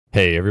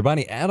Hey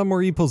everybody, Adam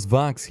or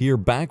EposVox here,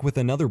 back with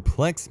another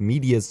Plex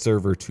Media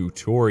Server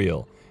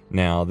tutorial.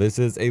 Now, this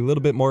is a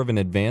little bit more of an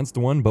advanced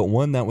one, but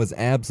one that was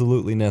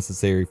absolutely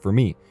necessary for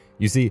me.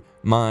 You see,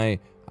 my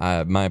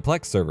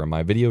Plex server,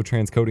 my video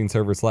transcoding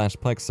server /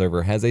 Plex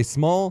server, has a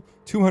small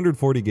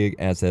 240 gig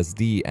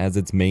SSD as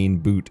its main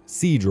boot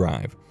C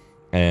drive.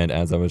 And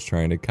as I was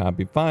trying to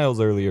copy files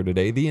earlier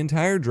today, the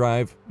entire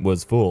drive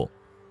was full.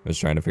 I was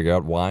trying to figure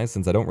out why,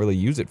 since I don't really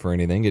use it for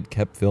anything, it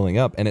kept filling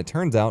up, and it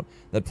turns out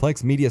that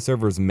Plex Media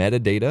Server's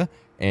metadata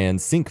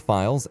and sync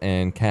files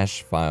and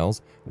cache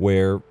files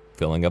were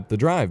filling up the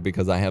drive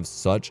because I have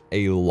such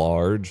a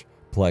large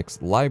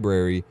Plex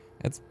library.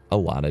 That's a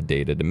lot of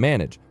data to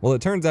manage. Well,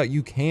 it turns out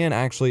you can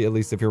actually, at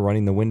least if you're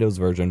running the Windows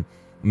version,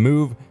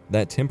 move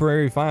that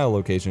temporary file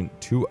location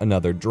to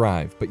another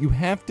drive, but you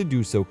have to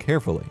do so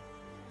carefully.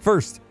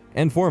 First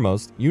and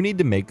foremost, you need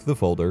to make the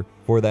folder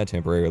for that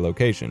temporary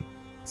location.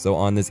 So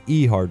on this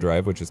E hard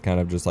drive, which is kind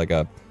of just like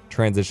a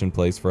transition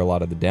place for a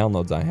lot of the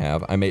downloads I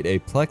have, I made a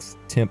Plex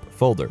temp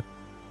folder.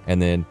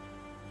 And then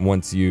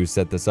once you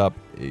set this up,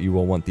 you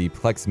will want the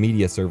Plex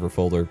Media Server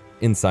folder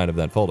inside of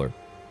that folder.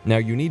 Now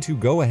you need to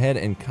go ahead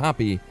and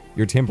copy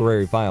your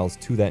temporary files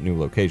to that new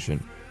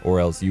location, or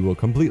else you will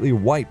completely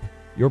wipe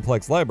your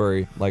Plex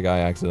library like I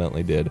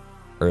accidentally did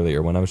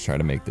earlier when I was trying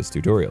to make this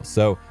tutorial.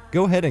 So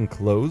go ahead and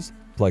close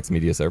Plex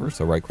Media Server.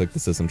 So right click the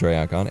system tray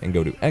icon and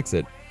go to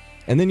exit.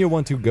 And then you'll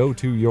want to go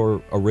to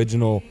your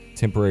original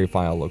temporary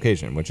file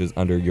location, which is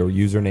under your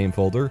username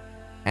folder,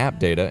 app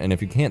data. And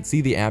if you can't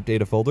see the app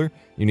data folder,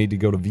 you need to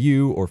go to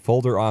view or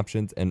folder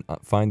options and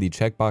find the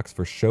checkbox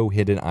for show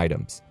hidden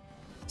items.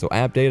 So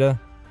app data,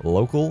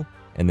 local,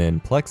 and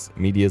then Plex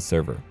Media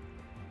Server.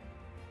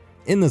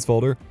 In this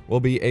folder will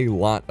be a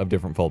lot of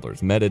different folders: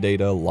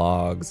 metadata,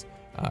 logs,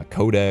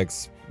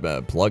 codecs,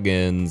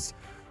 plugins,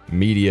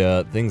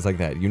 media, things like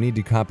that. You need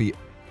to copy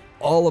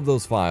all of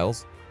those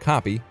files.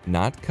 Copy,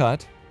 not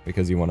cut,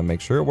 because you want to make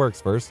sure it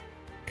works first.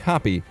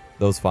 Copy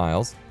those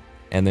files,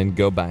 and then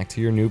go back to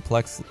your new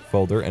Plex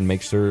folder and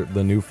make sure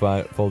the new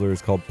folder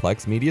is called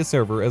Plex Media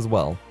Server as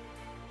well,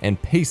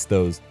 and paste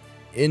those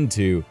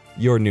into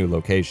your new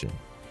location.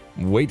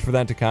 Wait for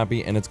that to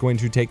copy, and it's going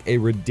to take a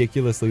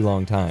ridiculously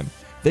long time.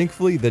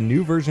 Thankfully, the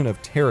new version of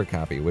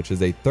TerraCopy, which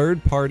is a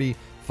third-party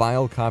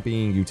file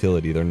copying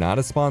utility, they're not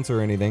a sponsor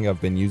or anything,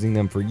 I've been using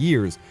them for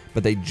years,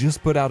 but they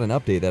just put out an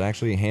update that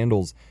actually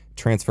handles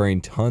transferring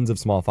tons of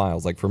small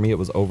files. Like for me, it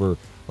was over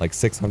like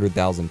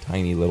 600,000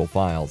 tiny little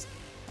files.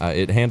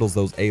 It handles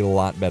those a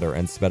lot better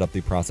and sped up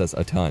the process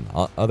a ton.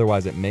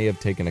 Otherwise, it may have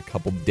taken a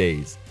couple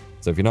days.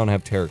 So if you don't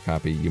have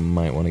TerraCopy, you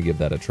might want to give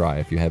that a try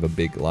if you have a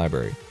big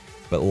library.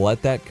 But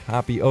let that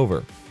copy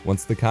over.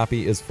 Once the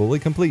copy is fully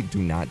complete, do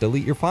not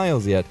delete your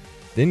files yet.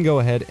 Then go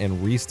ahead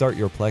and restart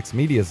your Plex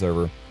Media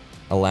Server.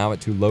 Allow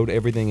it to load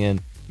everything in.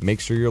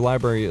 Make sure your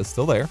library is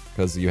still there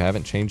because you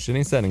haven't changed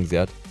any settings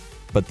yet.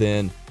 But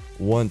then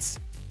once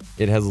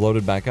it has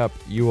loaded back up,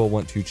 you will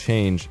want to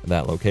change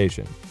that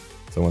location.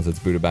 So once it's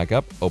booted back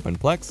up, open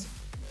Plex,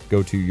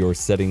 go to your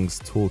settings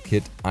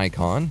toolkit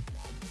icon.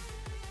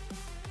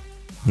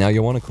 Now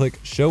you'll want to click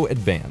show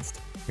advanced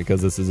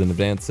because this is an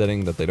advanced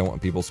setting that they don't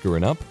want people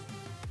screwing up.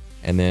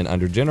 And then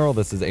under general,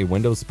 this is a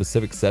Windows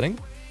specific setting.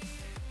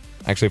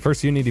 Actually,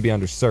 first you need to be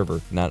under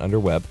server, not under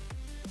web.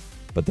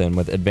 But then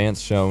with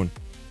advanced shown,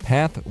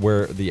 path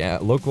where the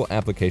local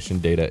application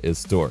data is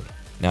stored.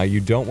 Now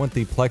you don't want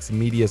the Plex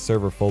Media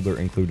Server folder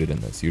included in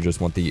this. You just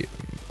want the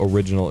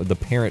original, the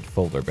parent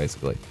folder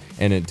basically.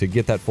 And to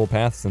get that full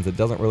path, since it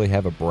doesn't really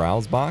have a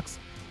browse box,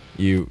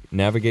 you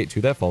navigate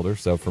to that folder.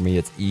 So for me,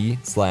 it's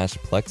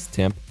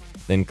e/plextemp.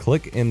 Then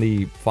click in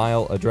the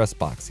file address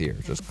box here.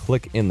 Just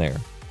click in there,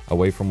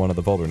 away from one of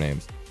the folder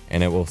names,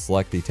 and it will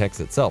select the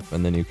text itself.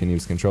 And then you can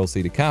use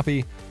Control-C to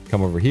copy,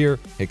 come over here,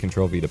 hit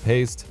Control-V to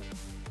paste.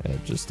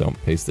 Just don't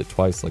paste it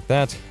twice like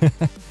that.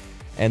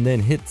 And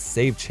then hit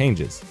Save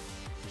Changes.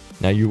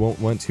 Now you won't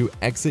want to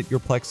exit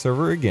your Plex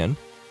server again.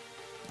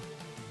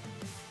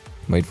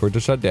 Wait for it to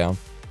shut down,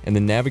 and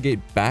then navigate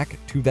back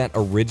to that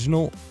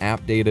original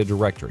app data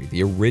directory,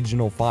 the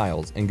original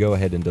files, and go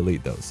ahead and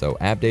delete those. So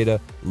app data,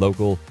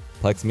 local,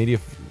 Plex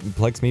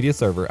Media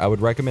Server. I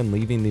would recommend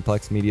leaving the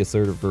Plex Media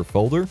Server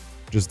folder.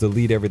 Just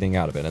delete everything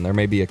out of it. And there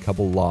may be a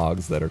couple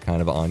logs that are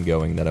kind of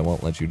ongoing that I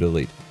won't let you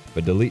delete,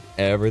 but delete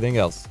everything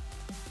else.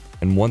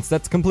 And once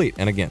that's complete,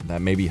 and again,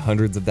 that may be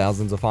hundreds of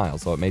thousands of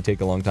files, so it may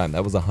take a long time.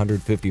 That was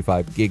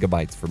 155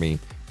 gigabytes for me,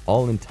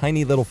 all in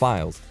tiny little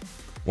files.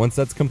 Once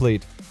that's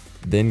complete,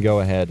 then go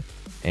ahead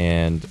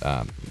and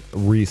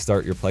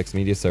restart your Plex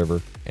Media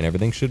Server, and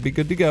everything should be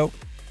good to go.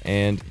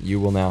 And you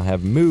will now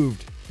have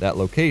moved that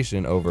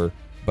location over,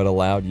 but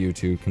allowed you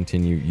to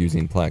continue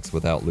using Plex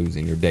without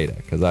losing your data.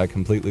 Because I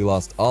completely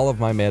lost all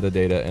of my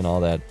metadata and all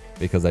that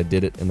because I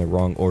did it in the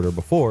wrong order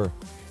before.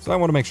 So I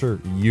want to make sure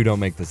you don't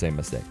make the same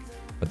mistake.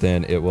 But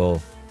then it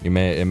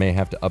may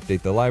have to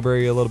update the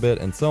library a little bit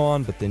and so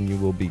on, but then you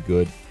will be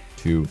good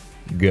to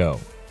go.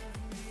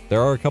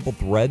 There are a couple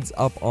threads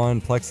up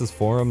on Plex's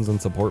forums and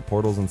support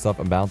portals and stuff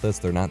about this.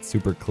 They're not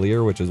super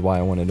clear, which is why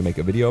I wanted to make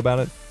a video about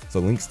it.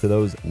 So links to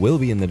those will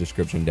be in the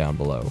description down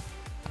below.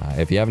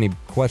 If you have any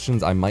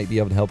questions, I might be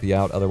able to help you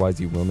out. Otherwise,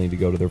 you will need to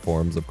go to their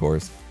forums, of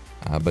course.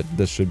 But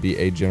this should be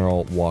a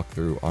general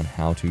walkthrough on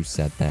how to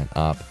set that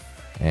up.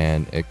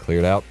 And it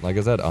cleared out, like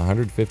I said,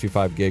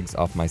 155 gigs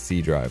off my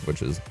C drive,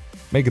 which is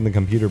making the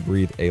computer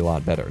breathe a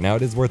lot better. Now,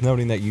 it is worth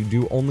noting that you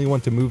do only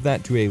want to move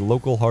that to a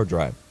local hard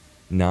drive,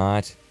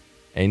 not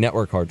a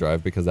network hard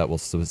drive, because that will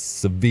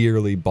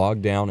severely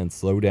bog down and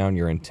slow down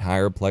your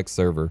entire Plex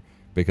server,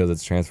 because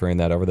it's transferring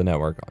that over the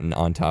network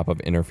on top of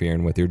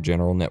interfering with your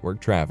general network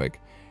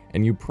traffic.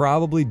 And you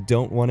probably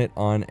don't want it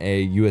on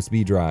a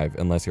USB drive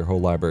unless your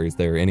whole library is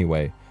there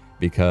anyway,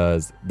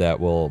 because that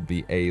will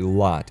be a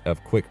lot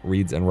of quick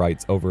reads and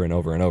writes over and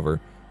over and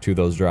over to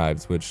those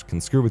drives, which can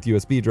screw with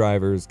USB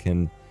drivers,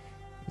 can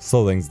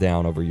slow things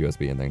down over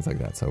USB and things like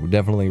that. So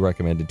definitely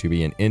recommended to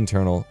be an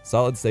internal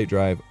solid state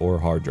drive or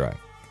hard drive.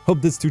 Hope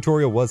this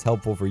tutorial was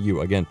helpful for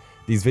you. Again,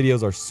 these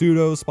videos are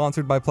pseudo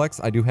sponsored by Plex.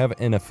 I do have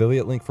an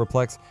affiliate link for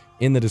Plex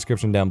in the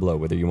description down below,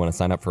 whether you want to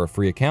sign up for a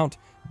free account,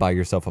 buy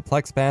yourself a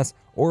Plex Pass,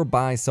 or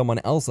buy someone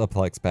else a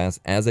Plex Pass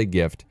as a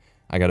gift.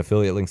 I got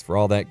affiliate links for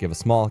all that. Give a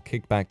small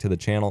kickback to the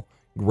channel.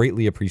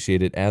 Greatly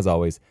appreciate it as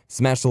always.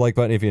 Smash the like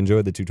button if you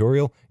enjoyed the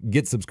tutorial.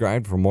 Get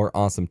subscribed for more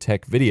awesome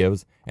tech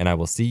videos, and I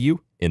will see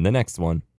you in the next one.